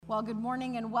Well, good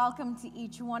morning and welcome to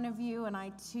each one of you, and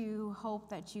I too hope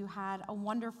that you had a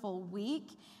wonderful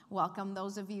week. Welcome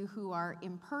those of you who are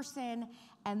in person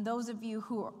and those of you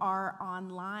who are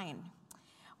online.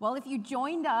 Well, if you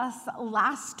joined us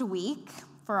last week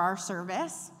for our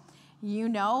service, you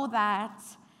know that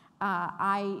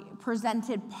I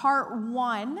presented part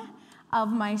one of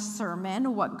my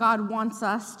sermon, what God wants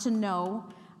us to know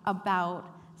about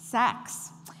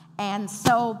sex. And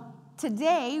so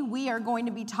today, we are going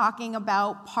to be talking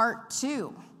about part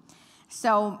two.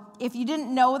 So if you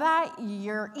didn't know that,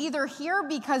 you're either here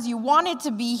because you wanted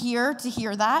to be here to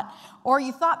hear that, or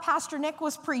you thought Pastor Nick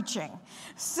was preaching.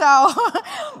 So,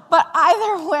 but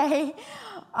either way,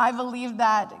 I believe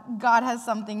that God has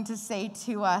something to say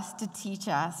to us, to teach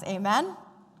us. Amen?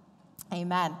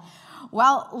 Amen.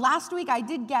 Well, last week I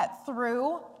did get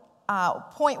through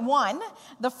point one,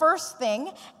 the first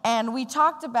thing, and we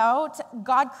talked about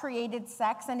God created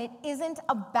sex, and it isn't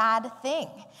a bad thing.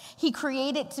 He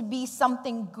created it to be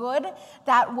something good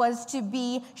that was to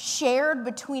be shared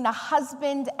between a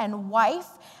husband and wife,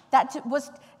 that was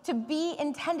to be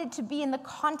intended to be in the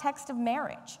context of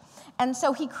marriage. And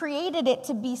so he created it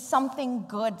to be something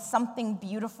good, something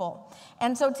beautiful.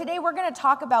 And so today we're going to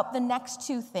talk about the next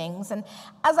two things. And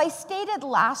as I stated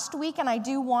last week, and I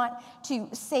do want to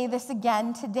say this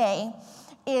again today,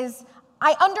 is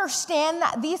I understand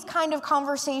that these kind of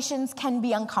conversations can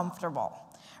be uncomfortable,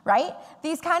 right?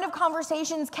 These kind of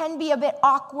conversations can be a bit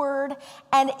awkward,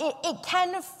 and it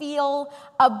can feel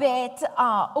a bit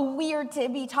weird to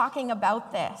be talking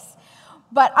about this.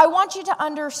 But I want you to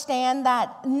understand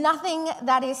that nothing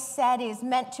that is said is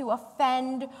meant to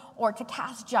offend or to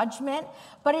cast judgment,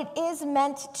 but it is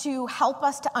meant to help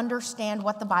us to understand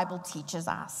what the Bible teaches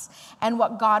us and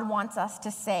what God wants us to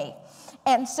say.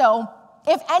 And so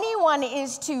if anyone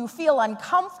is to feel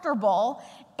uncomfortable,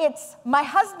 it's my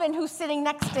husband who's sitting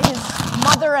next to his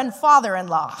mother and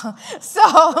father-in-law. So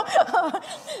you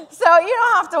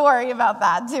don't have to worry about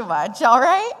that too much, all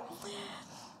right?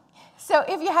 So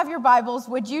if you have your Bibles,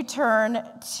 would you turn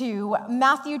to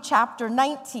Matthew chapter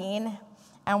 19,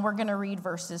 and we're going to read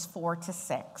verses 4 to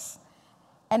 6.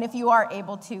 And if you are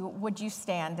able to, would you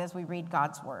stand as we read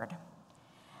God's word?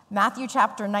 Matthew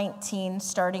chapter 19,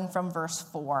 starting from verse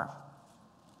 4.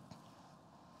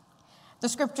 The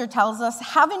scripture tells us,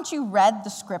 "Haven't you read the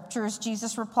scriptures?"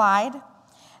 Jesus replied.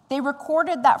 "They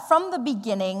recorded that from the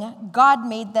beginning, God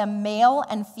made them male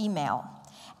and female.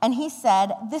 And he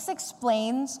said, this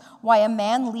explains why a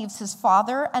man leaves his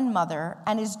father and mother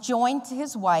and is joined to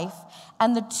his wife,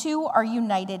 and the two are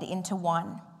united into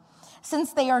one.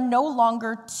 Since they are no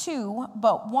longer two,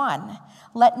 but one,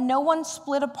 let no one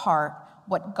split apart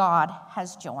what God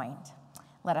has joined."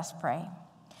 Let us pray.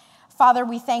 Father,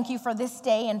 we thank you for this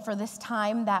day and for this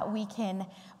time that we can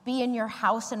be in your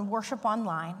house and worship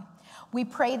online. We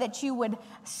pray that you would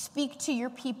speak to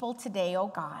your people today, oh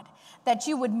God, that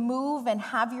you would move and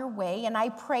have your way. And I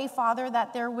pray, Father,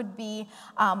 that there would be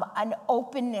an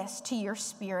openness to your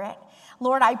spirit.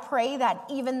 Lord, I pray that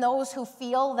even those who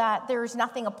feel that there's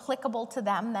nothing applicable to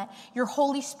them, that your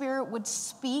Holy Spirit would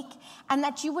speak and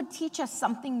that you would teach us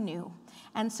something new.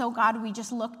 And so, God, we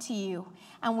just look to you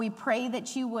and we pray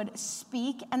that you would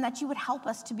speak and that you would help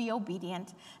us to be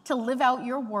obedient, to live out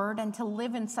your word and to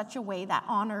live in such a way that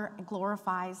honor,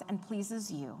 glorifies, and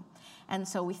pleases you. And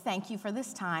so we thank you for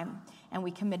this time and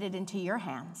we commit it into your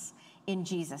hands. In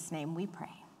Jesus' name we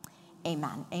pray.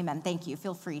 Amen. Amen. Thank you.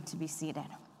 Feel free to be seated.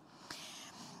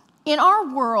 In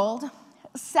our world,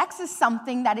 sex is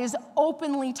something that is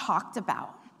openly talked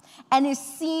about and is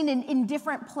seen in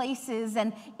different places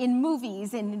and in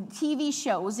movies, in TV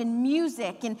shows, in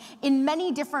music, and in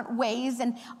many different ways.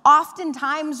 And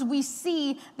oftentimes we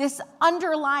see this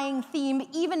underlying theme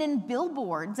even in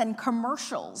billboards and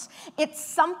commercials. It's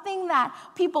something that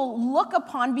people look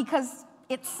upon because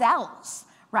it sells,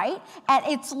 right? And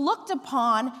it's looked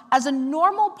upon as a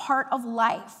normal part of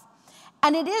life.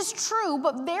 And it is true,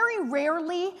 but very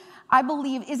rarely, I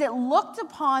believe, is it looked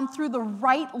upon through the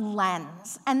right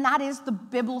lens, and that is the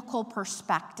biblical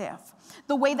perspective,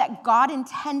 the way that God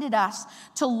intended us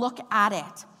to look at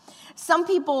it. Some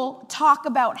people talk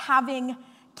about having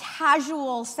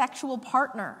casual sexual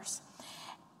partners,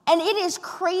 and it is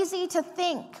crazy to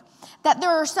think that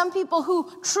there are some people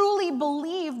who truly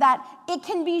believe that it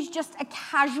can be just a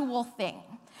casual thing.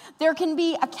 There can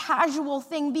be a casual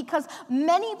thing because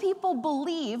many people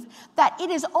believe that it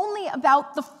is only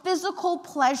about the physical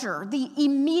pleasure, the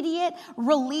immediate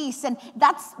release, and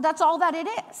that's all that it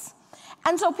is.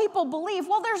 And so people believe,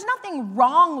 well, there's nothing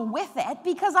wrong with it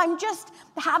because I'm just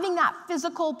having that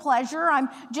physical pleasure. I'm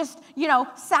just,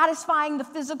 satisfying the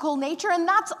physical nature, and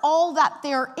that's all that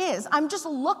there is. I'm just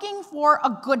looking for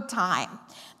a good time.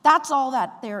 That's all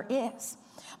that there is.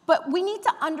 But we need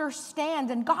to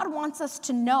understand, and God wants us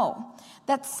to know,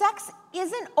 that sex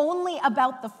isn't only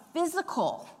about the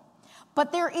physical,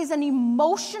 but there is an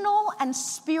emotional and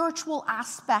spiritual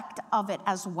aspect of it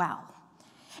as well.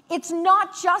 It's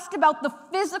not just about the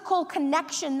physical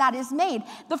connection that is made.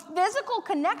 The physical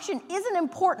connection is an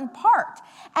important part,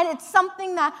 and it's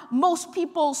something that most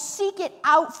people seek it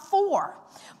out for.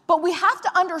 But we have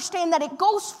to understand that it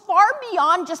goes far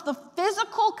beyond just the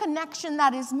physical connection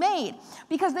that is made,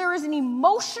 because there is an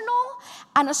emotional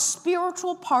and a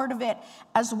spiritual part of it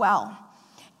as well.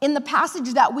 In the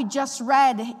passage that we just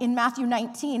read in Matthew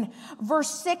 19, verse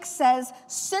 6 says,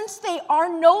 "Since they are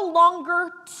no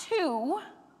longer two,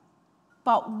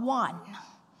 but one."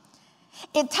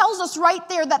 It tells us right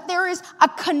there that there is a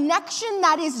connection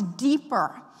that is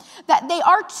deeper, that they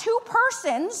are two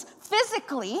persons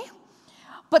physically,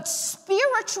 but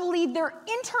spiritually they're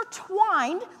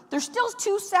intertwined. They're still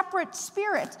two separate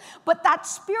spirits, but that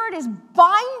spirit is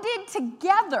binded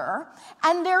together,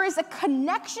 and there is a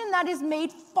connection that is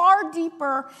made far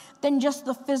deeper than just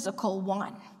the physical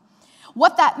one.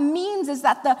 What that means is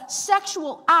that the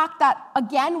sexual act that,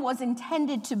 again, was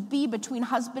intended to be between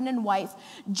husband and wife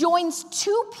joins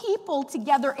two people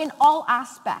together in all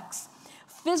aspects: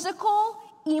 physical,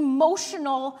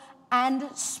 emotional, and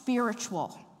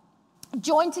spiritual.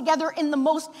 Joined together in the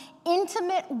most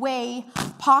intimate way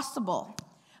possible.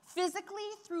 Physically,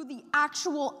 through the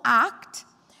actual act,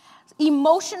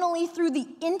 emotionally through the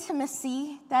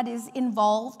intimacy that is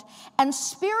involved, and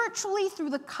spiritually through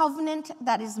the covenant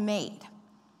that is made.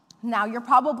 Now, you're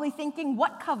probably thinking,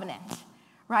 what covenant,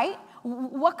 right?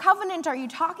 What covenant are you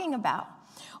talking about?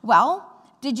 Well,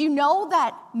 did you know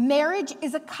that marriage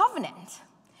is a covenant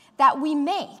that we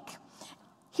make?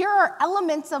 Here are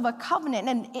elements of a covenant,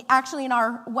 and actually in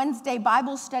our Wednesday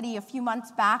Bible study a few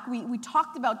months back, we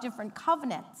talked about different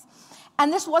covenants.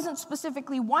 And this wasn't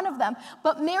specifically one of them,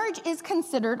 but marriage is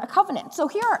considered a covenant. So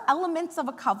here are elements of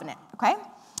a covenant, okay?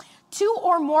 2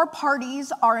 or more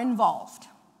parties are involved.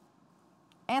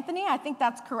 Anthony, I think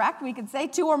that's correct. We could say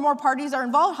 2 or more parties are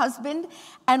involved, husband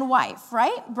and wife,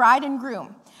 right? Bride and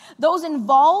groom. Those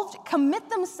involved commit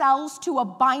themselves to a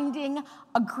binding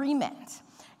agreement.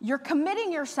 You're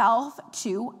committing yourself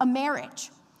to a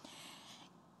marriage.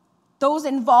 Those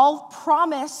involved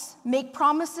make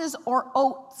promises or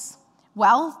oaths.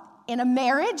 Well, in a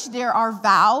marriage, there are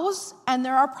vows and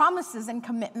there are promises and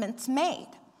commitments made.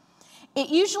 It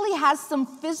usually has some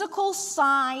physical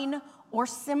sign or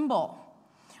symbol.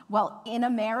 Well, in a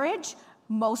marriage,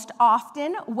 most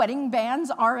often, wedding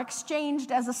bands are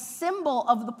exchanged as a symbol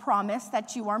of the promise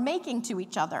that you are making to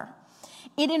each other.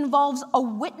 It involves a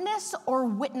witness or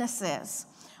witnesses.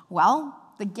 Well,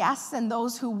 the guests and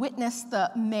those who witness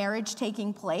the marriage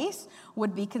taking place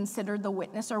would be considered the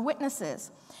witness or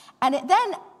witnesses. And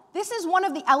then, this is one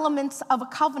of the elements of a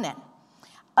covenant.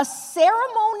 A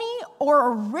ceremony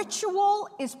or a ritual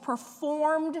is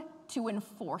performed to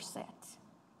enforce it.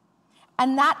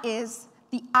 And that is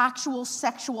the actual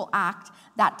sexual act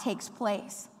that takes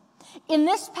place. In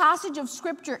this passage of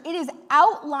Scripture, it is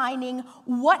outlining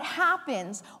what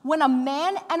happens when a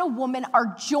man and a woman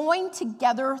are joined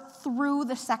together through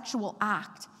the sexual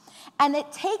act. And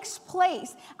it takes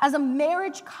place as a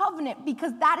marriage covenant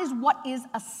because that is what is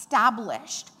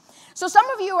established. So some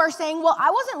of you are saying, well, I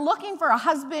wasn't looking for a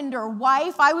husband or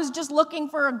wife. I was just looking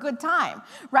for a good time,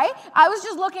 right? I was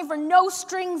just looking for no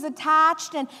strings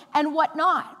attached and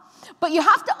whatnot. But you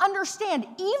have to understand,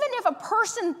 even if a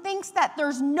person thinks that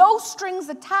there's no strings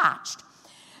attached,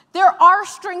 there are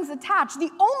strings attached.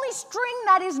 The only string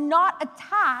that is not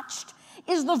attached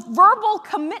is the verbal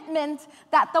commitment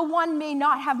that the one may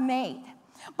not have made.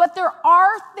 But there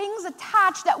are things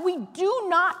attached that we do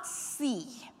not see.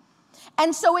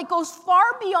 And so it goes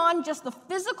far beyond just the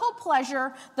physical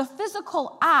pleasure, the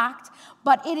physical act,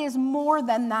 but it is more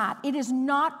than that. It is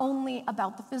not only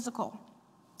about the physical.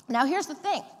 Now, here's the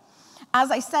thing.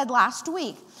 As I said last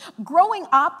week, growing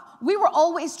up, we were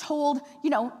always told,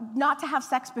 not to have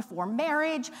sex before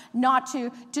marriage, not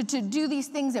to do these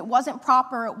things. It wasn't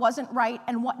proper, it wasn't right,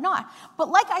 and whatnot. But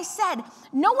like I said,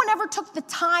 no one ever took the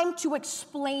time to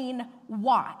explain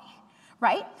why,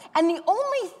 right? And the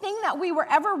only thing that we were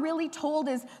ever really told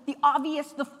is the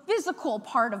obvious, the physical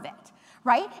part of it,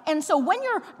 right? And so when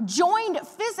you're joined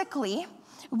physically,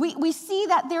 we see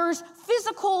that there's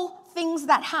physical things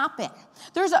that happen.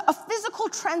 There's a physical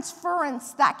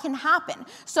transference that can happen.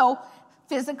 So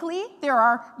Physically, there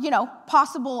are,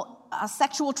 possible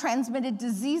sexual transmitted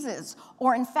diseases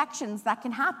or infections that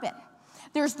can happen.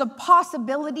 There's the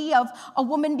possibility of a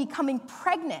woman becoming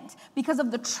pregnant because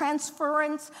of the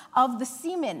transference of the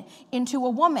semen into a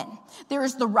woman. There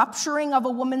is the rupturing of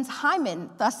a woman's hymen,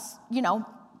 thus,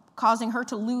 causing her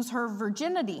to lose her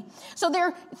virginity. So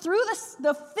through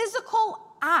the physical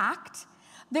act,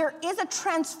 there is a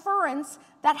transference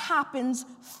that happens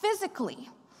physically.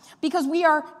 Because we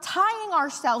are tying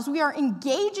ourselves, we are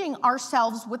engaging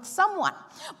ourselves with someone.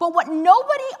 But what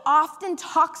nobody often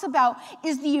talks about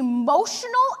is the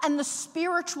emotional and the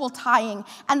spiritual tying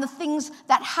and the things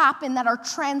that happen that are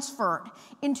transferred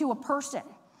into a person.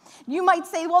 You might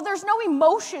say, well, there's no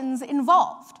emotions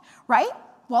involved, right?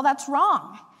 Well, that's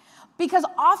wrong. Because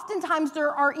oftentimes there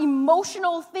are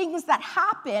emotional things that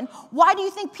happen. Why do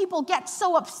you think people get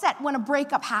so upset when a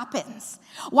breakup happens?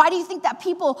 Why do you think that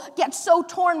people get so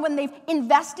torn when they've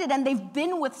invested and they've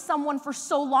been with someone for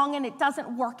so long and it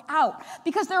doesn't work out?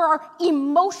 Because there are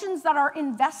emotions that are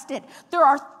invested. There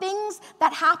are things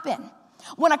that happen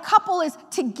when a couple is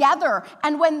together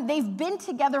and when they've been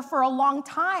together for a long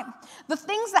time. The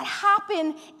things that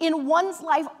happen in one's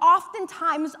life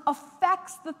oftentimes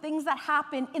affects the things that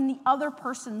happen in the other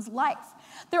person's life.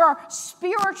 There are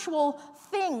spiritual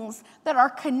things that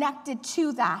are connected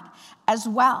to that as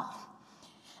well.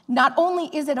 Not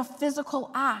only is it a physical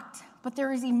act, but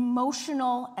there is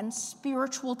emotional and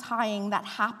spiritual tying that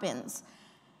happens.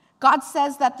 God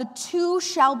says that the two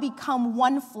shall become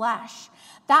one flesh.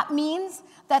 That means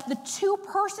that the two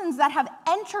persons that have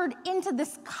entered into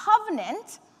this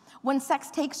covenant when sex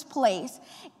takes place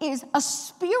is a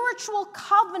spiritual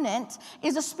covenant,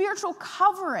 is a spiritual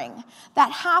covering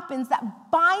that happens that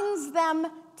binds them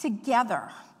together.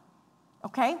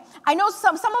 Okay? I know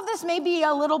some of this may be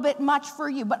a little bit much for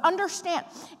you, but understand,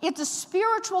 it's a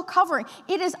spiritual covering.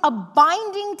 It is a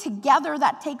binding together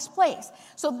that takes place.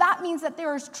 So that means that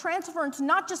there is transference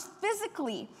not just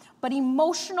physically, but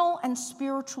emotional and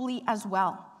spiritually as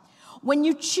well. When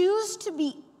you choose to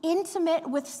be intimate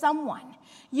with someone,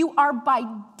 you are by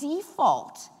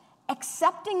default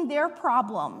accepting their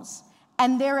problems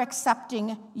and they're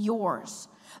accepting yours.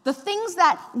 The things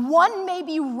that one may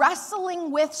be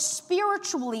wrestling with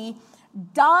spiritually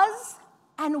does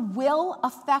and will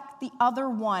affect the other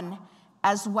one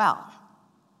as well.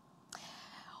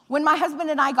 When my husband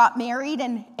and I got married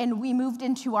and we moved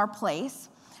into our place,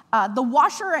 the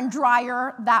washer and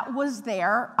dryer that was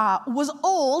there was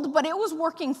old, but it was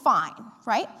working fine,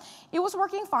 right? It was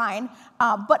working fine.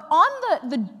 But on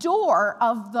the door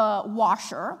of the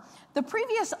washer, the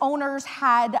previous owners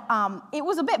had, it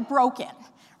was a bit broken,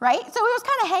 right? So it was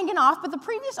kind of hanging off, but the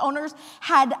previous owners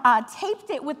had taped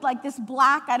it with like this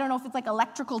black, I don't know if it's like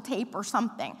electrical tape or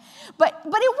something, but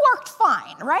it worked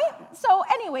fine, right? So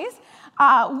anyways,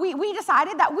 we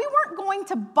decided that we weren't going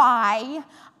to buy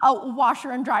a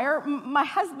washer and dryer. My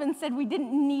husband said we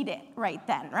didn't need it right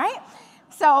then, right?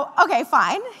 So, okay,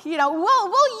 fine. We'll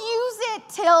use it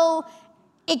till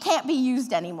it can't be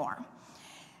used anymore.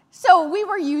 So we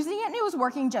were using it and it was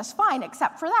working just fine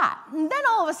except for that. And then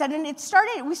all of a sudden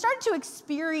we started to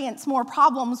experience more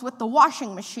problems with the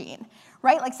washing machine,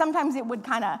 right? Like sometimes it would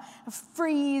kind of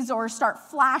freeze or start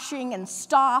flashing and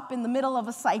stop in the middle of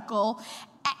a cycle.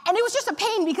 And it was just a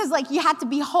pain because like you had to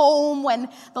be home when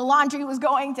the laundry was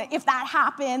going to, if that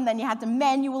happened, then you had to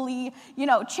manually,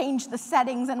 change the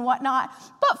settings and whatnot.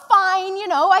 But fine,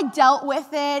 I dealt with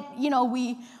it.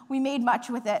 We made much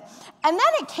with it. And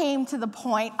then it came to the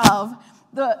point of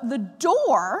the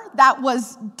door that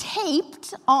was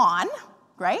taped on,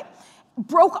 right,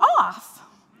 broke off.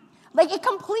 Like it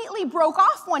completely broke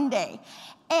off one day.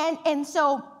 And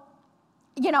so,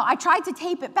 I tried to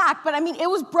tape it back, but it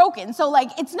was broken. So like,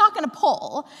 it's not going to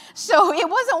pull. So it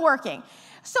wasn't working.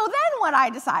 So then what I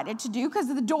decided to do, because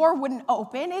the door wouldn't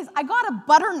open, is I got a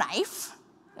butter knife.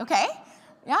 Okay?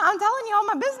 Yeah, I'm telling you all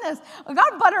my business. I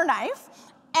got a butter knife.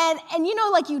 And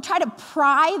like you try to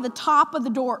pry the top of the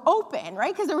door open,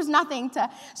 right? Because there was nothing to,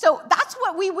 so that's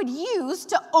what we would use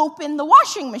to open the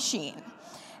washing machine.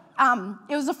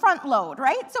 It was a front load,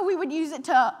 right? So we would use it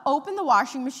to open the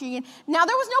washing machine. Now,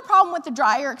 there was no problem with the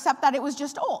dryer except that it was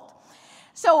just old.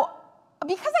 So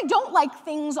because I don't like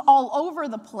things all over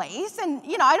the place, and,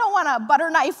 I don't want a butter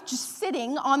knife just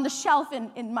sitting on the shelf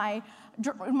in my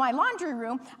laundry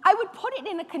room, I would put it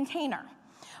in a container.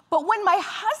 But when my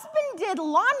husband did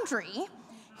laundry,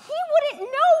 he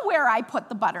wouldn't know where I put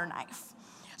the butter knife.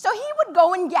 So he would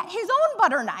go and get his own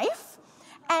butter knife,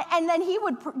 and then he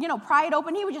would, pry it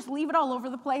open. He would just leave it all over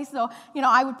the place. So,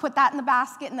 I would put that in the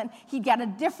basket, and then he'd get a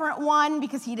different one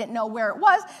because he didn't know where it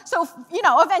was. So,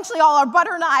 eventually all our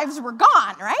butter knives were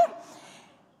gone, right?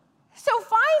 So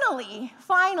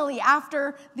finally,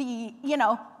 after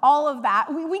all of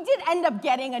that, we did end up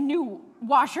getting a new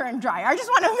washer and dryer. I just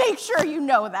want to make sure you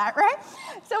know that, right?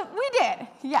 So we did.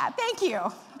 Yeah, thank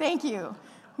you.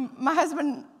 My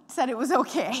husband said it was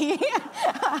okay.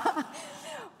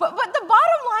 But the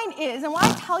bottom line is, and why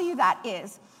I tell you that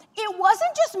is, it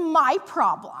wasn't just my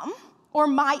problem or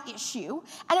my issue,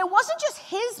 and it wasn't just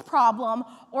his problem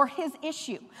or his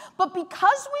issue. But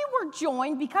because we were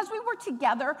joined, because we were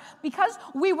together, because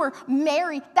we were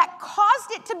married, that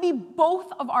caused it to be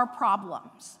both of our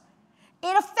problems.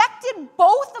 It affected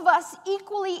both of us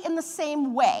equally in the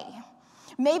same way.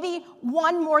 Maybe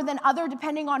one more than other,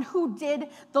 depending on who did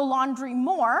the laundry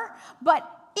more,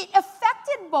 but it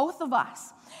affected both of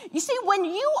us. You see, when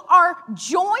you are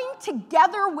joined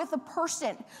together with a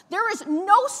person, there is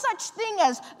no such thing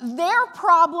as their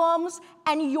problems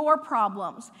and your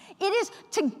problems. It is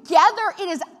together, it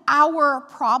is our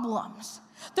problems.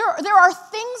 There are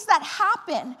things that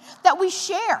happen that we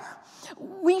share.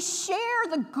 We share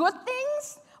the good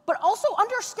things, but also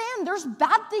understand there's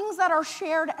bad things that are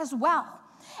shared as well.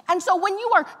 And so when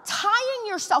you are tying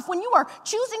yourself, when you are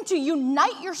choosing to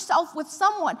unite yourself with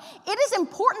someone, it is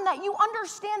important that you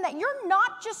understand that you're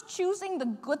not just choosing the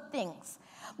good things,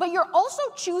 but you're also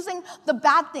choosing the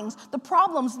bad things, the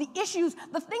problems, the issues,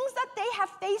 the things that they have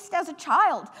faced as a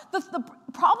child, the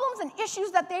problems and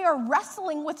issues that they are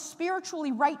wrestling with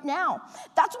spiritually right now.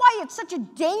 That's why it's such a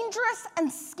dangerous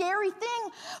and scary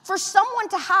thing for someone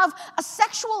to have a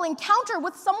sexual encounter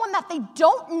with someone that they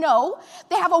don't know.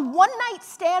 They have a one-night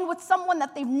stand with someone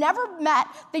that they've never met.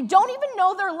 They don't even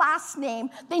know their last name.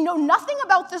 They know nothing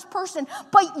about this person,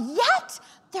 but yet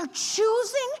they're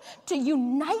choosing to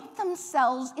unite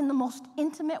themselves in the most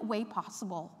intimate way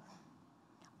possible.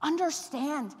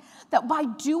 Understand that by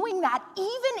doing that,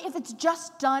 even if it's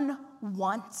just done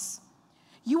once,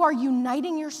 you are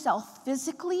uniting yourself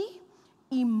physically,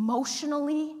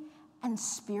 emotionally, and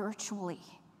spiritually.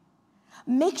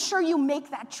 Make sure you make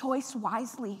that choice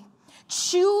wisely.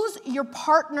 Choose your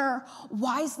partner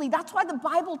wisely. That's why the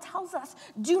Bible tells us,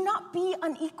 do not be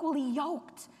unequally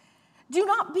yoked. Do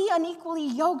not be unequally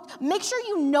yoked. Make sure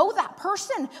you know that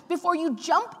person before you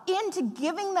jump into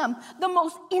giving them the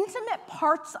most intimate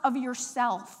parts of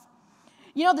yourself.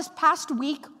 You know, this past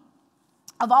week,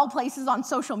 of all places on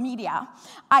social media,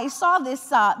 I saw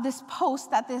this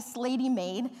post that this lady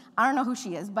made. I don't know who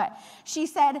she is, but she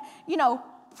said,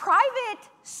 private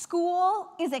school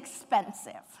is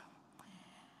expensive.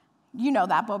 You know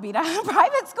that, Bobita.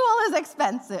 Private school is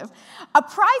expensive. A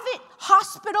private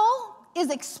hospital is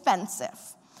expensive.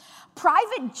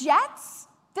 Private jets,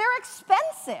 they're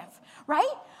expensive,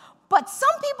 right? But some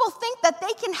people think that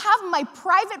they can have my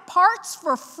private parts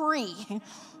for free.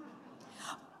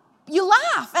 You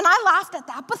laugh, and I laughed at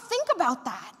that, but think about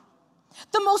that.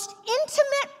 The most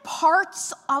intimate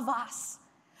parts of us,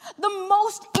 the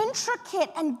most intricate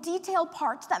and detailed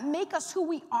parts that make us who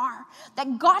we are,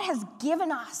 that God has given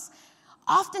us,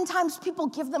 oftentimes people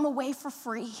give them away for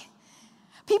free.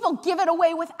 People give it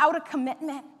away without a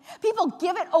commitment. People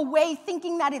give it away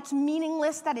thinking that it's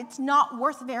meaningless, that it's not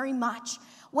worth very much,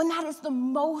 when that is the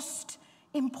most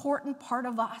important part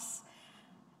of us.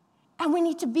 And we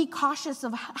need to be cautious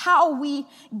of how we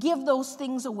give those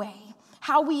things away,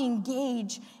 how we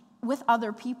engage with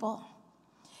other people.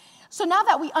 So now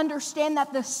that we understand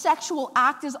that the sexual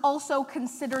act is also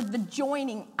considered the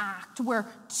joining act, where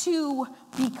two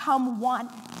become one,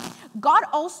 God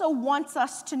also wants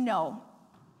us to know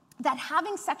that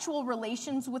having sexual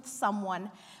relations with someone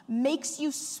makes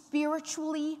you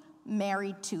spiritually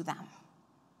married to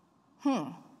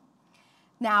them.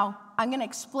 Now, I'm going to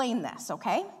explain this,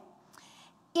 okay?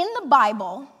 In the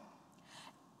Bible,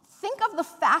 think of the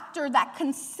factor that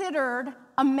considered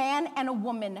a man and a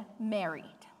woman married.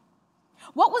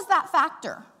 What was that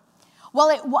factor? Well,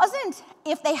 it wasn't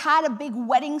if they had a big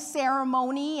wedding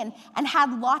ceremony and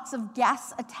had lots of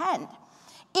guests attend.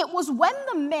 It was when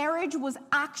the marriage was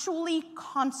actually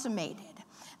consummated.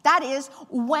 That is,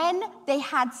 when they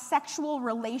had sexual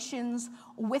relations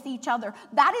with each other.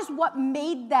 That is what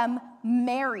made them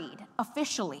married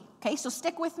officially. Okay, so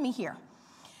stick with me here.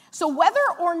 So whether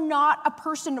or not a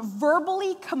person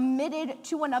verbally committed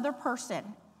to another person,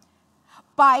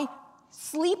 by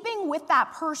sleeping with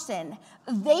that person,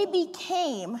 they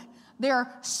became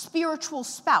their spiritual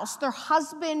spouse, their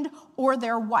husband or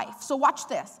their wife. So watch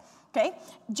this. Okay,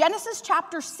 Genesis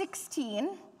chapter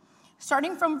 16,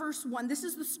 starting from verse 1. This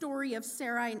is the story of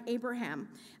Sarah and Abraham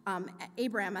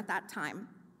at that time.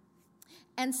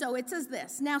 And so it says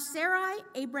this: Now Sarai,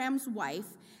 Abraham's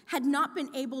wife, had not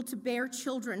been able to bear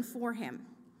children for him,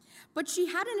 but she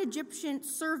had an Egyptian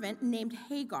servant named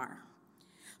Hagar.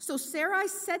 So Sarai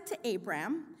said to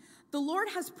Abram, "The Lord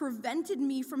has prevented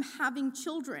me from having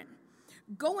children.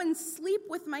 Go and sleep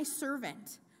with my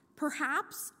servant.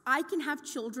 Perhaps I can have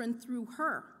children through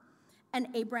her."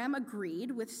 And Abram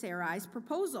agreed with Sarai's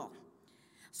proposal.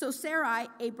 So Sarai,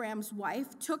 Abram's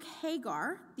wife, took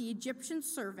Hagar, the Egyptian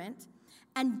servant,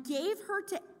 and gave her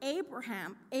to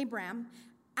Abram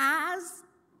as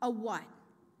a what?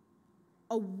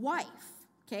 A wife.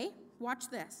 Okay, watch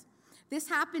this. This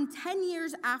happened 10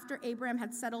 years after Abram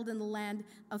had settled in the land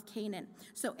of Canaan.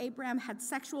 So Abram had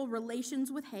sexual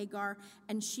relations with Hagar,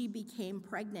 and she became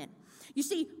pregnant. You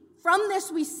see, from this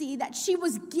we see that she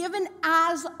was given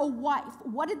as a wife.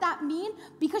 What did that mean?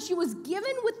 Because she was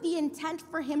given with the intent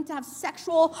for him to have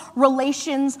sexual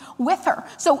relations with her.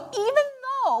 So even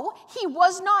though he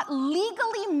was not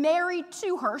legally married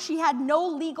to her, she had no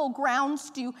legal grounds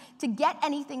to get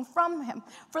anything from him.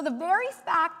 For the very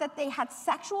fact that they had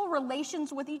sexual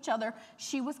relations with each other,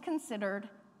 she was considered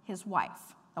his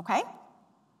wife, okay?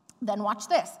 Then watch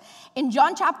this. In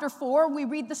John chapter 4, we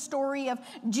read the story of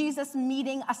Jesus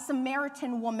meeting a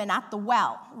Samaritan woman at the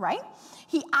well, right?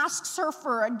 He asks her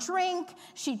for a drink.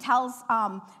 She tells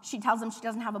him she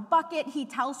doesn't have a bucket. He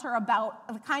tells her about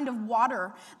the kind of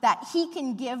water that he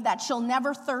can give that she'll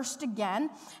never thirst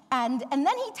again. And then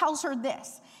he tells her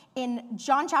this in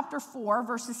John chapter 4,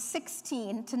 verses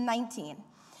 16 to 19.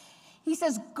 He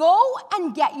says, "Go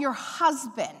and get your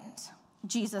husband,"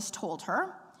 Jesus told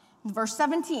her. Verse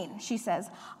 17, she says,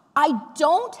 "I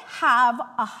don't have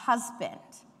a husband."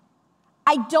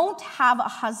 "I don't have a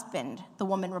husband," the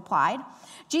woman replied.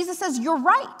 Jesus says, "You're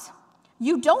right.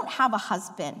 You don't have a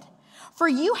husband. For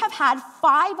you have had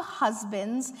 5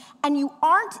 husbands, and you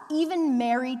aren't even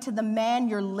married to the man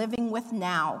you're living with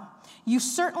now. You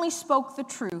certainly spoke the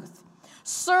truth."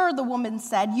 "Sir," the woman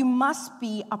said, "you must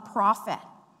be a prophet."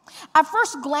 At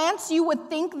first glance, you would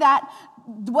think that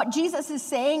what Jesus is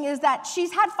saying is that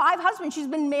she's had 5 husbands. She's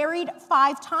been married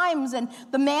 5 times, and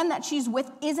the man that she's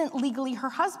with isn't legally her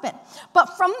husband.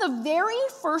 But from the very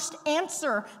first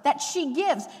answer that she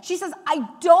gives, she says, "I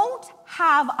don't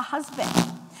have a husband."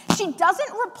 She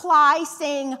doesn't reply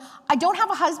saying, "I don't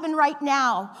have a husband right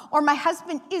now," or "My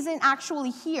husband isn't actually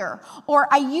here," or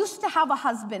 "I used to have a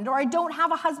husband," or "I don't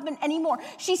have a husband anymore."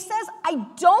 She says, "I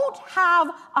don't have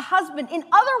a husband." In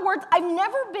other words, I've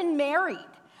never been married.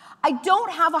 I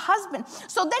don't have a husband.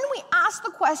 So then we ask the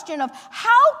question of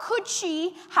how could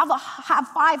she have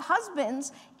 5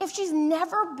 husbands if she's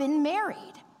never been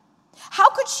married? How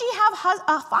could she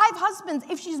have 5 husbands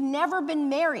if she's never been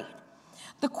married?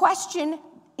 The question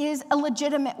is a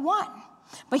legitimate one.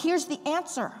 But here's the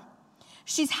answer.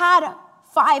 She's had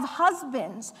 5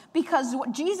 husbands because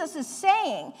what Jesus is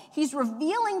saying, he's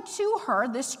revealing to her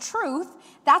this truth.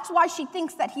 That's why she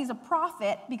thinks that he's a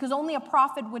prophet, because only a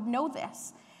prophet would know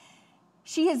this.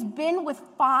 She has been with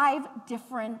 5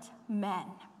 different men,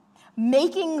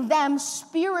 making them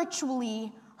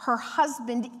spiritually her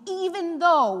husband, even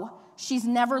though she's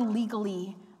never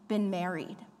legally been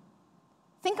married.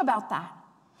 Think about that.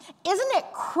 Isn't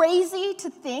it crazy to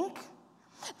think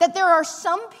that there are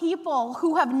some people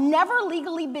who have never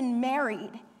legally been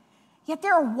married, yet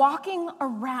they're walking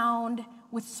around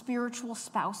with spiritual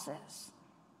spouses?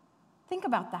 Think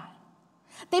about that.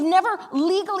 They've never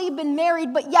legally been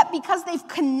married, but yet because they've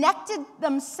connected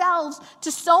themselves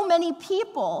to so many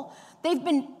people, they've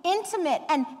been intimate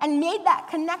and made that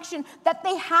connection that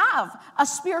they have a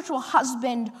spiritual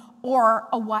husband or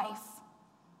a wife.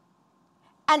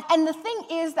 And the thing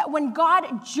is that when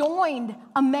God joined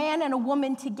a man and a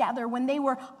woman together, when they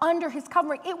were under his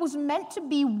covering, it was meant to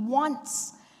be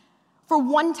once, for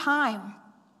one time.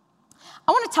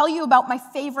 I want to tell you about my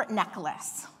favorite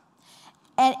necklace.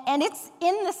 And it's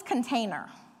in this container.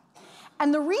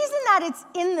 And the reason that it's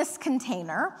in this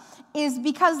container is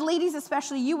because, ladies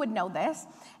especially, you would know this,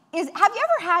 is have you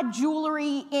ever had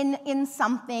jewelry in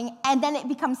something and then it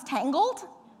becomes tangled?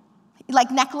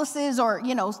 Like necklaces or,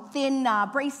 thin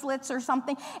bracelets or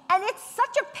something. And it's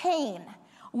such a pain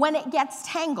when it gets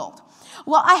tangled.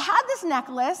 Well, I have this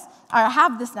necklace,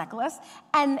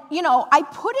 and, I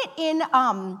put it in,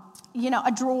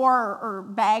 a drawer or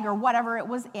bag or whatever it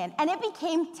was in, and it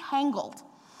became tangled.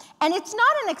 And it's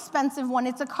not an expensive one.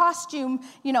 It's a costume,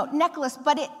 necklace,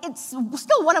 but it's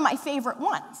still one of my favorite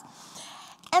ones.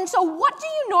 And so what do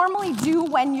you normally do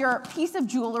when your piece of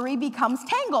jewelry becomes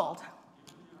tangled?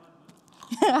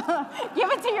 Give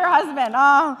it to your husband.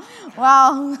 Oh,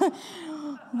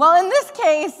 well, in this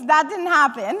case, that didn't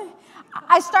happen.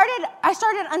 I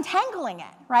started untangling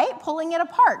it, right? Pulling it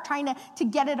apart, trying to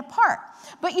get it apart.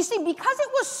 But you see, because it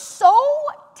was so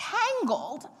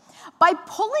tangled, by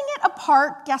pulling it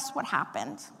apart, guess what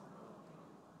happened?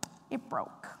 it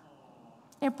broke.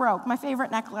 It broke, my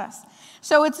favorite necklace.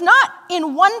 So it's not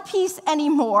in one piece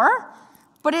anymore,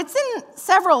 but it's in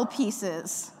several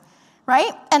pieces,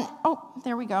 right? And, oh,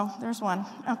 there we go. There's one.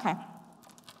 Okay.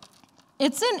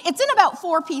 It's in about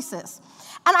 4 pieces.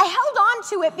 And I held on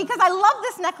to it because I love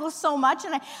this necklace so much,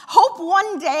 and I hope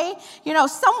one day,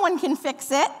 someone can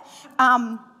fix it.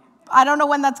 I don't know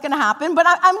when that's going to happen, but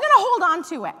I'm going to hold on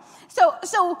to it.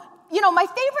 So my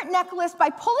favorite necklace, by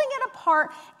pulling it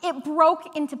apart, it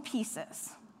broke into pieces.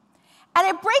 And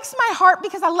it breaks my heart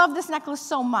because I love this necklace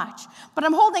so much, but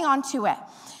I'm holding on to it.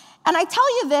 And I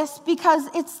tell you this because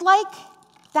it's like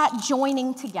that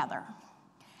joining together.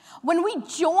 When we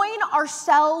join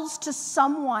ourselves to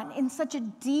someone in such a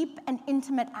deep and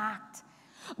intimate act,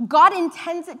 God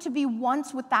intends it to be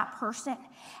once with that person.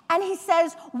 And he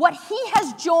says, what he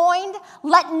has joined,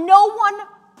 let no one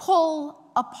pull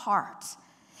apart.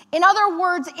 In other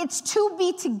words, it's to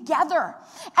be together.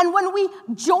 And when we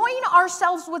join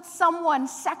ourselves with someone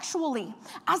sexually,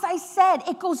 as I said,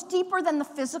 it goes deeper than the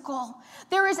physical.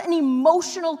 There is an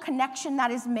emotional connection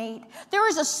that is made. There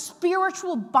is a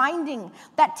spiritual binding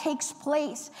that takes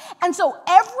place. And so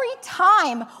every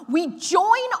time we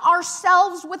join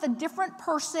ourselves with a different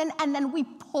person and then we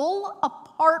pull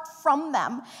apart from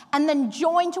them and then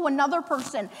join to another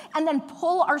person and then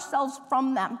pull ourselves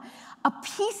from them, a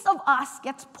piece of us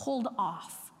gets pulled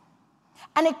off.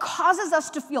 And it causes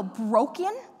us to feel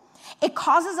broken. It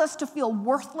causes us to feel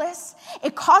worthless.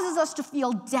 It causes us to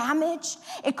feel damaged.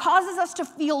 It causes us to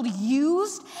feel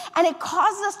used. And it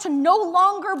causes us to no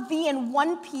longer be in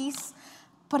one piece,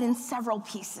 but in several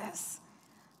pieces.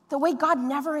 The way God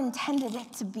never intended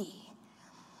it to be.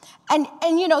 And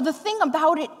the thing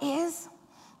about it is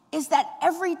that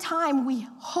every time we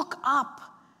hook up,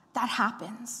 that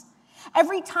happens.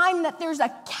 Every time that there's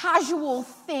a casual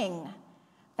thing,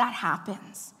 that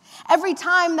happens. Every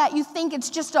time that you think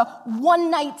it's just a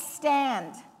one-night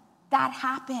stand, that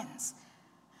happens.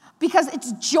 Because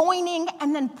it's joining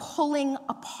and then pulling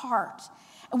apart.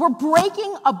 And we're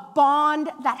breaking a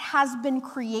bond that has been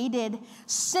created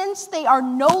since they are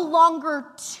no longer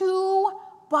two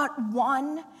but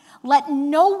one. Let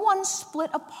no one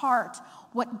split apart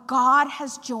what God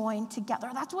has joined together.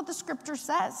 That's what the scripture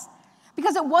says.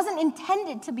 Because it wasn't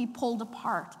intended to be pulled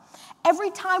apart.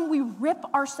 Every time we rip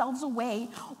ourselves away,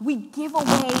 we give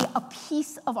away a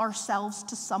piece of ourselves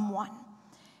to someone.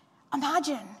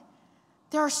 Imagine,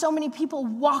 there are so many people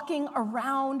walking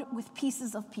around with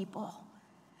pieces of people.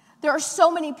 There are so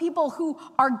many people who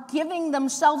are giving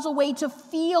themselves away to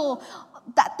feel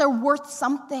that they're worth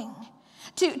something.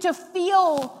 To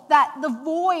feel that the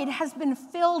void has been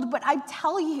filled, but I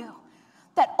tell you,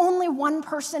 that only one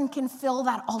person can fill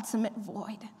that ultimate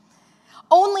void.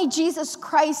 Only Jesus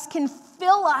Christ can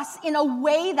fill us in a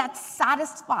way that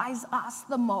satisfies us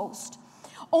the most.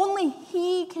 Only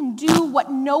he can do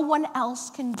what no one else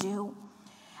can do.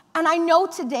 And I know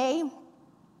today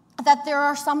that there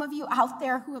are some of you out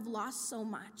there who have lost so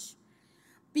much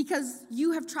because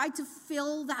you have tried to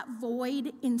fill that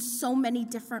void in so many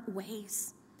different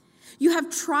ways. You have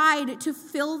tried to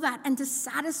fill that and to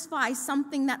satisfy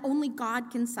something that only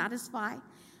God can satisfy.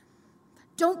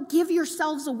 Don't give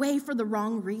yourselves away for the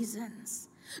wrong reasons.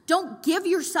 Don't give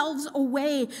yourselves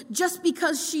away just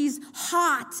because she's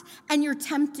hot and you're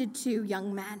tempted to,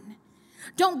 young men.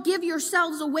 Don't give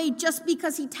yourselves away just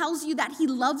because he tells you that he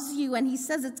loves you and he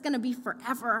says it's going to be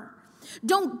forever.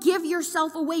 Don't give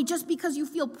yourself away just because you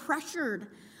feel pressured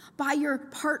by your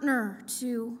partner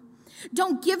to.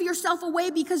 Don't give yourself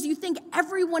away because you think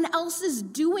everyone else is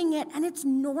doing it and it's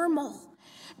normal.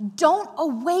 Don't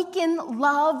awaken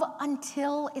love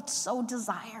until it so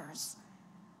desires.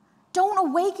 Don't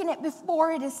awaken it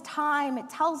before it is time, it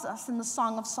tells us in the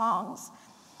Song of Songs.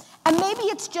 And maybe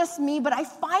it's just me, but I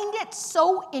find it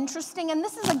so interesting, and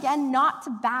this is, again, not to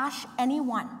bash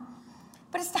anyone,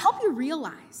 but it's to help you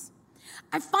realize.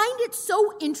 I find it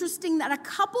so interesting that a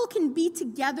couple can be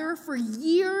together for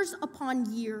years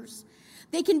upon years.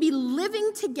 They can be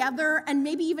living together and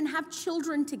maybe even have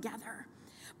children together.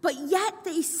 But yet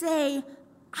they say,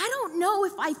 I don't know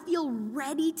if I feel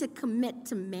ready to commit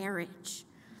to marriage.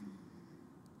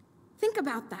 Think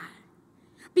about that.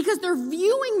 Because they're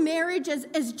viewing marriage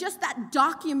as just that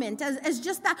document, as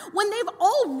just that, when they've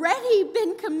already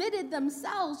been committed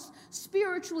themselves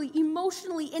spiritually,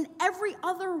 emotionally, in every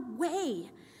other way.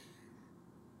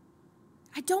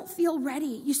 I don't feel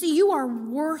ready. You see, you are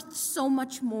worth so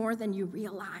much more than you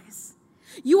realize.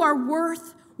 You are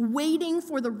worth waiting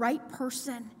for the right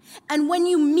person. And when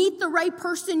you meet the right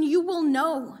person, you will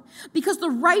know. Because the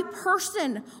right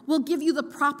person will give you the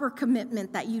proper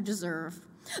commitment that you deserve.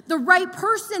 The right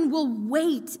person will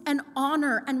wait and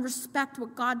honor and respect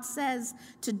what God says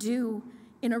to do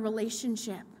in a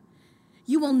relationship.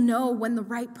 You will know when the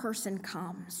right person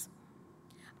comes.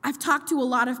 I've talked to a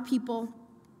lot of people,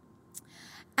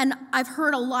 and I've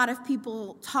heard a lot of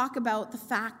people talk about the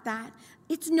fact that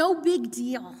it's no big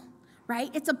deal,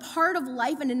 right? It's a part of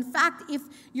life. And in fact, if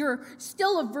you're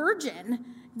still a virgin,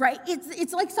 right,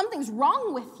 it's like something's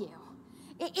wrong with you.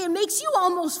 It makes you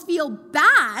almost feel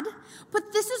bad,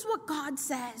 but this is what God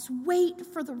says. Wait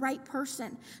for the right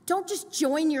person. Don't just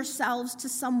join yourselves to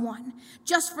someone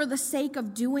just for the sake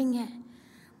of doing it,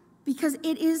 because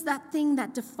it is that thing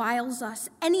that defiles us.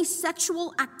 Any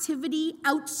sexual activity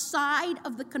outside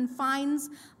of the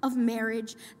confines of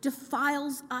marriage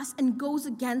defiles us and goes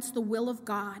against the will of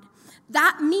God.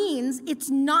 That means it's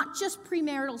not just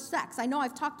premarital sex. I know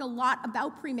I've talked a lot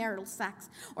about premarital sex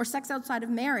or sex outside of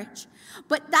marriage,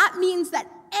 but that means that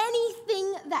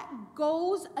anything that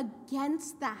goes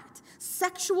against that,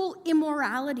 sexual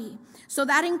immorality, so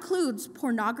that includes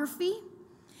pornography,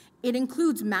 it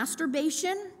includes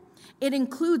masturbation, it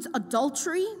includes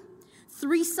adultery,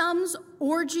 threesomes,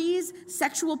 orgies,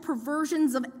 sexual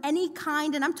perversions of any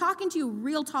kind, and I'm talking to you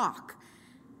real talk.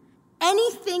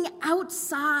 Anything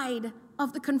outside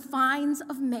of the confines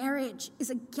of marriage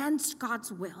is against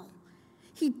God's will.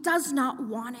 He does not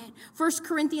want it. 1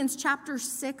 Corinthians chapter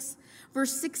 6,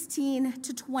 verse 16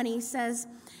 to 20 says,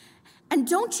 "And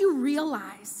don't you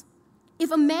realize, if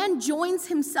a man joins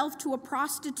himself to a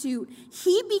prostitute,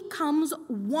 he becomes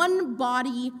one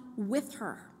body with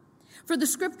her. For the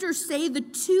scriptures say the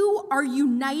two are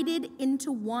united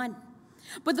into one.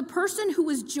 But the person who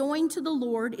is joined to the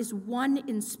Lord is one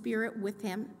in spirit with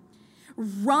him.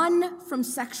 Run from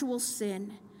sexual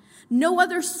sin. No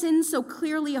other sin so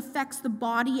clearly affects the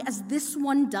body as this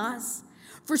one does.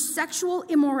 For sexual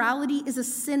immorality is a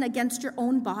sin against your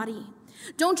own body.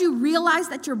 Don't you realize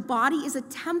that your body is a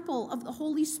temple of the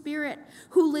Holy Spirit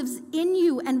who lives in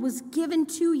you and was given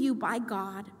to you by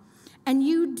God? And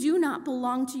you do not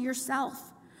belong to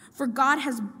yourself, for God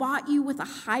has bought you with a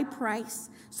high price,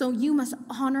 so you must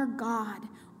honor God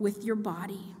with your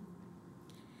body."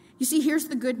 You see, here's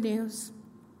the good news.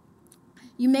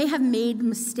 You may have made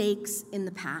mistakes in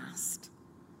the past.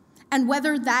 And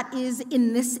whether that is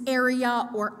in this area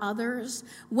or others,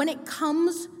 when it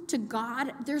comes to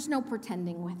God, there's no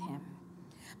pretending with him.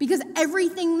 Because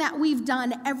everything that we've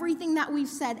done, everything that we've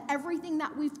said, everything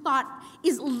that we've thought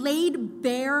is laid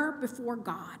bare before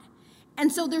God.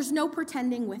 And so there's no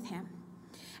pretending with him.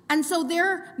 And so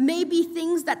there may be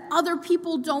things that other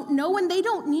people don't know, and they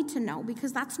don't need to know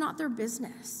because that's not their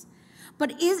business.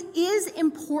 But it is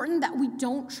important that we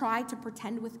don't try to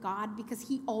pretend with God because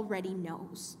he already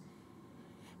knows.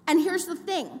 And here's the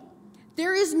thing.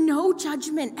 There is no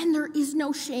judgment and there is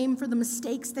no shame for the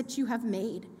mistakes that you have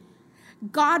made.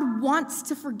 God wants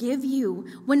to forgive you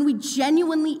when we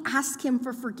genuinely ask him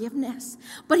for forgiveness.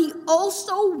 But he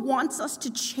also wants us to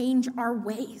change our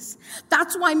ways.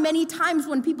 That's why many times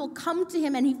when people come to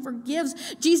him and he forgives,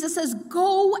 Jesus says,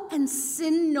 "Go and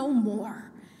sin no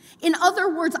more." In other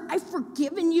words, I've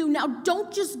forgiven you. Now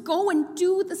don't just go and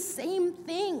do the same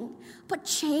thing, but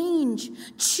change.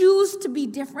 Choose to be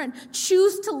different.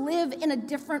 Choose to live in a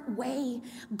different way.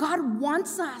 God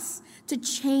wants us to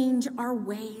change our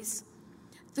ways.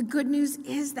 The good news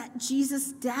is that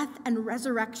Jesus' death and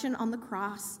resurrection on the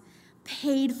cross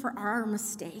paid for our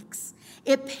mistakes.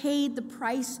 It paid the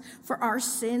price for our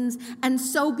sins. And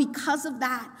so because of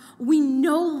that, we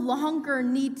no longer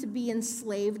need to be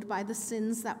enslaved by the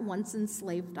sins that once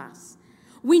enslaved us.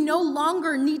 We no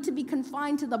longer need to be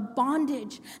confined to the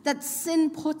bondage that sin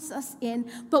puts us in,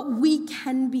 but we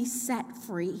can be set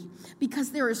free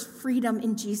because there is freedom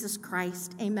in Jesus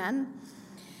Christ. Amen.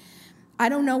 I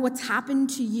don't know what's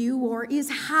happened to you or is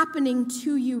happening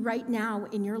to you right now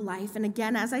in your life. And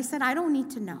again, as I said, I don't need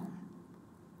to know.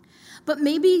 But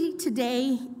maybe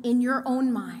today, in your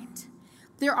own mind,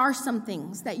 there are some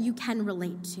things that you can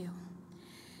relate to.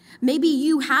 Maybe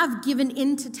you have given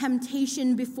in to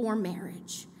temptation before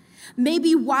marriage.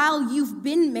 Maybe while you've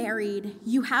been married,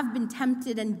 you have been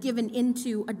tempted and given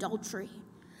into adultery.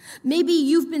 Maybe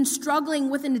you've been struggling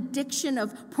with an addiction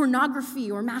of pornography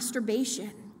or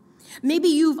masturbation. Maybe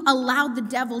you've allowed the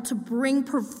devil to bring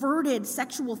perverted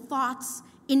sexual thoughts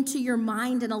into your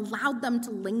mind and allowed them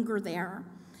to linger there.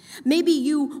 Maybe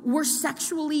you were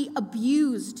sexually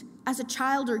abused as a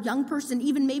child or young person,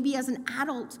 even maybe as an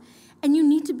adult, and you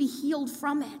need to be healed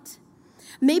from it.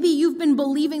 Maybe you've been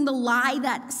believing the lie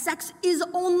that sex is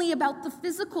only about the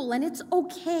physical and it's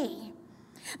okay.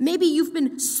 Maybe you've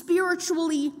been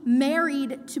spiritually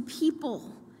married to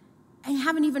people and you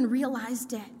haven't even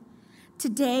realized it.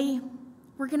 Today,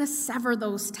 We're going to sever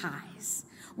those ties.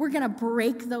 We're going to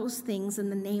break those things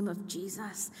in the name of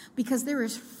Jesus because there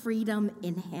is freedom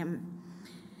in him.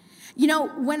 You know,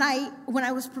 when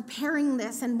I was preparing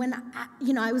this and when,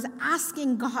 I was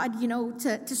asking God,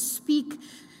 to speak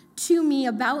to me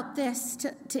about this,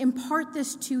 to impart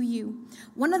this to you,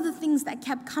 one of the things that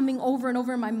kept coming over and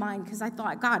over in my mind, because I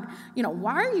thought, God,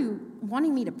 why are you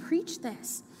wanting me to preach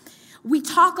this? We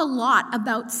talk a lot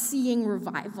about seeing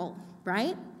revival,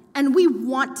 right? And we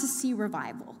want to see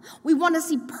revival. We want to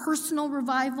see personal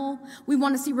revival. We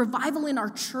want to see revival in our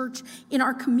church, in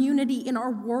our community, in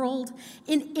our world,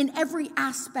 in every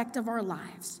aspect of our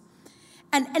lives.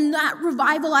 And that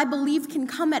revival, I believe, can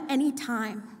come at any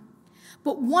time.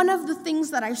 But one of the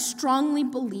things that I strongly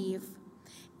believe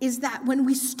is that when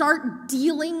we start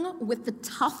dealing with the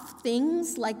tough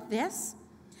things like this,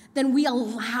 then we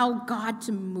allow God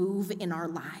to move in our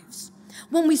lives.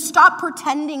 When we stop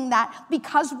pretending that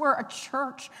because we're a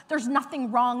church, there's nothing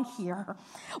wrong here.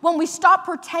 When we stop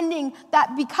pretending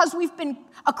that because we've been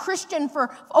a Christian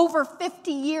for over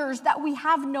 50 years, that we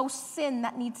have no sin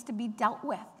that needs to be dealt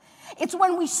with. It's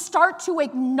when we start to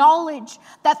acknowledge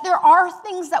that there are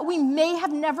things that we may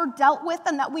have never dealt with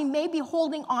and that we may be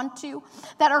holding on to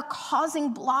that are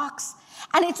causing blocks.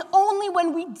 And it's only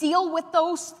when we deal with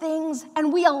those things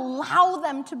and we allow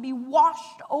them to be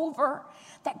washed over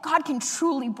that God can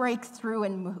truly break through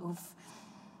and move.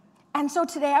 And so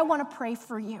today I want to pray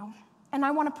for you, and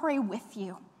I want to pray with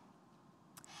you.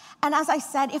 And as I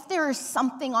said, if there is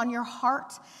something on your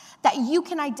heart that you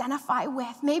can identify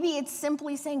with, maybe it's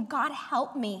simply saying, God,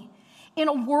 help me in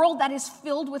a world that is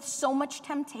filled with so much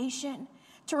temptation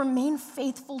to remain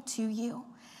faithful to you.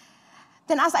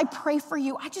 Then as I pray for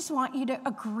you, I just want you to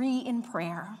agree in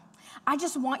prayer. I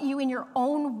just want you in your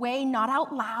own way, not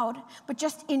out loud, but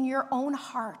just in your own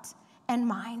heart and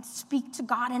mind, speak to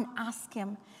God and ask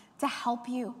him to help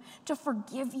you, to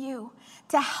forgive you,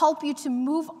 to help you to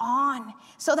move on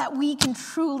so that we can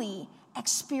truly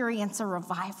experience a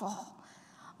revival.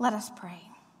 Let us pray.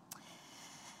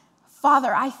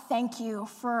 Father, I thank you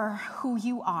for who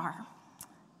you are.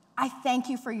 I thank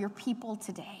you for your people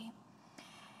today.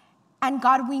 And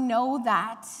God, we know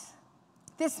that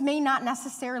this may not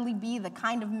necessarily be the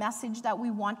kind of message that we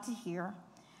want to hear,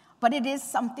 but it is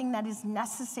something that is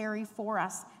necessary for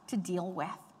us to deal with.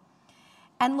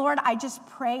 And Lord, I just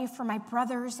pray for my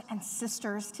brothers and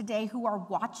sisters today who are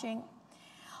watching.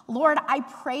 Lord, I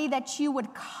pray that you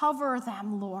would cover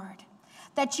them, Lord,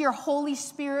 that your Holy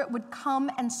Spirit would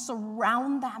come and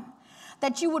surround them,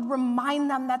 that you would remind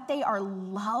them that they are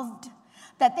loved,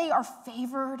 that they are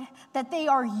favored, that they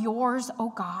are yours, oh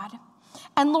God.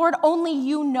 And Lord, only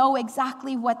you know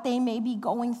exactly what they may be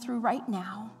going through right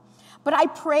now. But I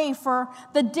pray for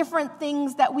the different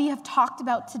things that we have talked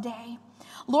about today.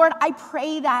 Lord, I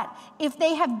pray that if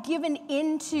they have given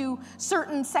into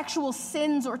certain sexual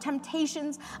sins or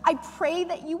temptations, I pray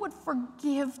that you would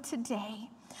forgive today.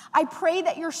 I pray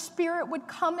that your Spirit would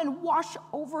come and wash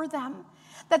over them,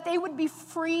 that they would be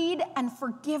freed and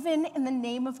forgiven in the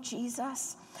name of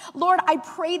Jesus. Lord, I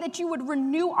pray that you would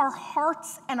renew our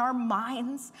hearts and our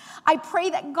minds. I pray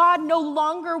that God, no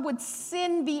longer would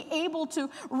sin be able to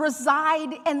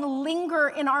reside and linger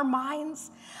in our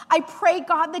minds. I pray,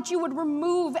 God, that you would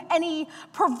remove any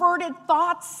perverted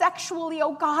thoughts sexually,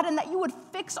 oh God, and that you would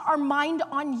fix our mind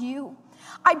on you.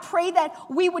 I pray that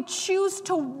we would choose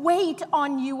to wait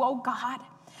on you, oh God,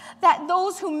 that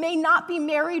those who may not be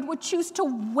married would choose to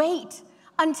wait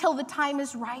until the time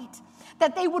is right,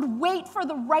 that they would wait for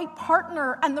the right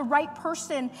partner and the right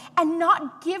person and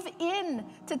not give in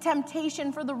to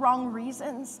temptation for the wrong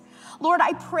reasons. Lord,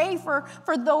 I pray for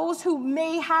those who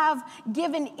may have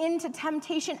given in to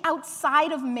temptation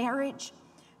outside of marriage.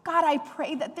 God, I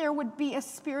pray that there would be a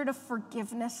spirit of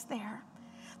forgiveness there,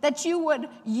 that you would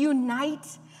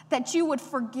unite, that you would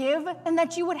forgive, and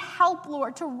that you would help,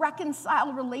 Lord, to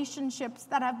reconcile relationships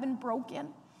that have been broken.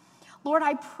 Lord,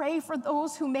 I pray for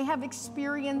those who may have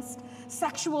experienced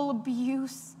sexual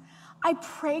abuse. I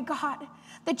pray, God,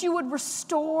 that you would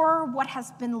restore what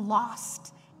has been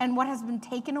lost and what has been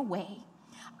taken away.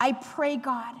 I pray,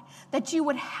 God, that you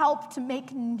would help to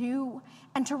make new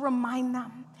and to remind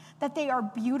them that they are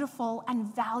beautiful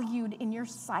and valued in your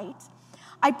sight.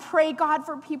 I pray, God,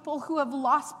 for people who have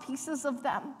lost pieces of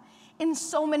them in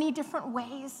so many different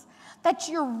ways, that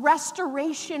your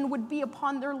restoration would be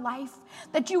upon their life,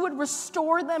 that you would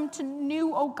restore them to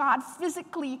new, oh God,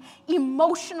 physically,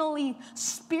 emotionally,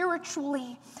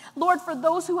 spiritually. Lord, for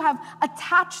those who have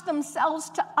attached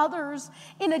themselves to others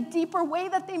in a deeper way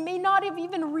that they may not have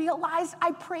even realized,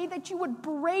 I pray that you would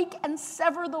break and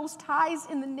sever those ties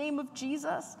in the name of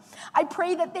Jesus. I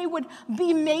pray that they would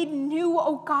be made new,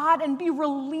 oh God, and be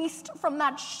released from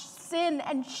that sin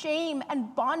and shame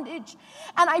and bondage.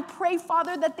 And I pray,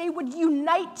 Father, that they would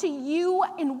unite to you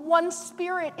in one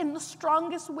spirit in the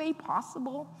strongest way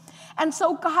possible. And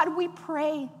so, God, we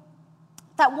pray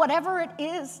that whatever it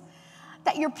is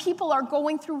that your people are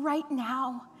going through right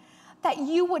now, that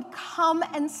you would come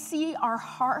and see our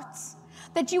hearts,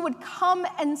 that you would come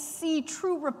and see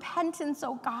true repentance,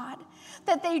 oh God,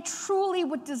 that they truly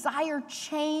would desire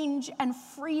change and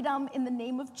freedom in the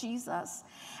name of Jesus.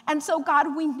 And so,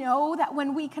 God, we know that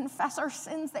when we confess our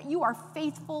sins, that you are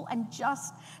faithful and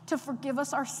just to forgive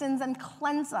us our sins and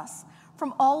cleanse us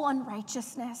from all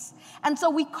unrighteousness. And so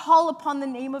we call upon the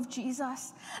name of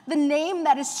Jesus, the name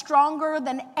that is stronger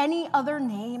than any other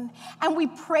name. And we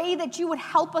pray that you would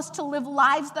help us to live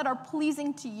lives that are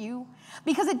pleasing to you,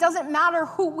 because it doesn't matter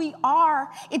who we are.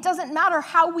 It doesn't matter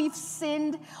how we've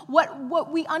sinned.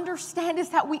 What we understand is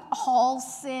that we all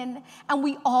sin and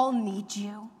we all need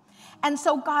you. And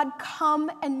so, God,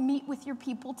 come and meet with your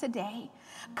people today.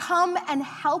 Come and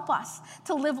help us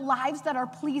to live lives that are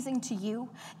pleasing to you.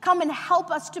 Come and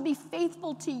help us to be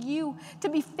faithful to you, to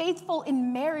be faithful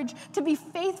in marriage, to be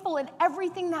faithful in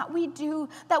everything that we do,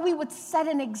 that we would set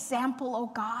an example,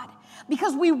 oh God,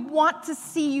 because we want to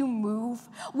see you move.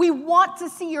 We want to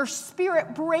see your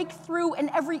spirit break through in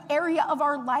every area of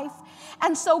our life.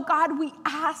 And so, God, we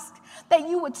ask that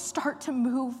you would start to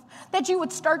move, that you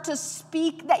would start to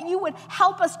speak, that you would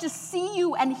help us to see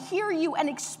you and hear you and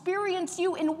experience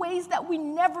you in ways that we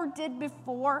never did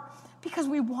before, because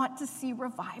we want to see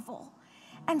revival.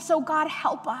 And so, God,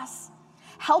 help us.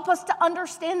 Help us to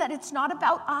understand that it's not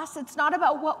about us, it's not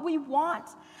about what we want,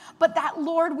 but that,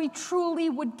 Lord, we truly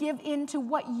would give in to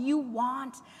what you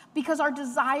want, because our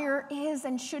desire is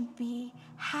and should be,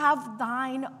 have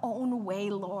thine own way,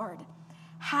 Lord.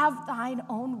 Have thine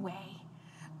own way.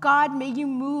 God, may you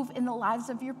move in the lives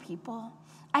of your people.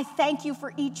 I thank you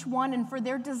for each one and for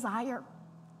their desire.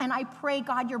 And I pray,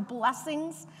 God, your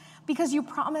blessings, because you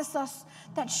promise us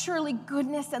that surely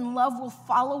goodness and love will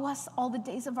follow us all the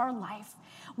days of our life.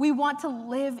 We want to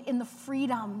live in the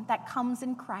freedom that comes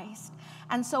in Christ.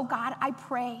 And so, God, I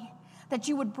pray that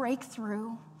you would break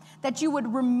through, that you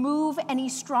would remove any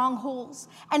strongholds,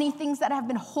 any things that have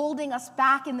been holding us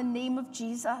back in the name of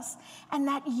Jesus, and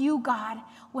that you, God,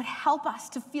 would help us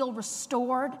to feel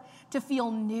restored, to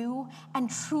feel new,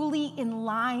 and truly in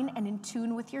line and in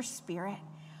tune with your spirit.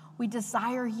 We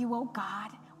desire you, oh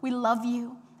God. We love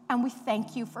you, and we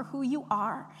thank you for who you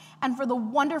are and for the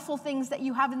wonderful things that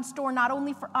you have in store, not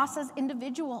only for us as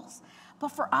individuals, but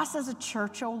for us as a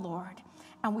church, oh Lord.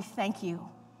 And we thank you.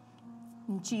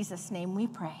 In Jesus' name we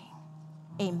pray.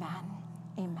 Amen.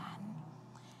 Amen.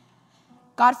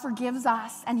 God forgives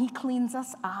us and he cleans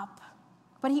us up,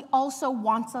 but he also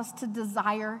wants us to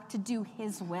desire to do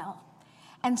his will.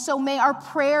 And so may our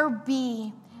prayer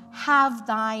be, have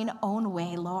thine own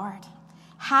way, Lord.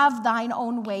 Have thine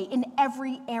own way in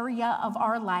every area of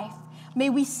our life. May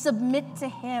we submit to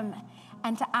him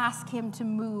and to ask him to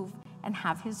move and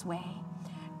have his way.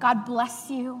 God bless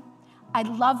you. I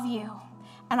love you.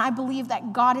 And I believe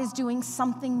that God is doing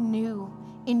something new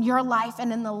in your life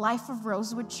and in the life of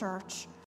Rosewood Church.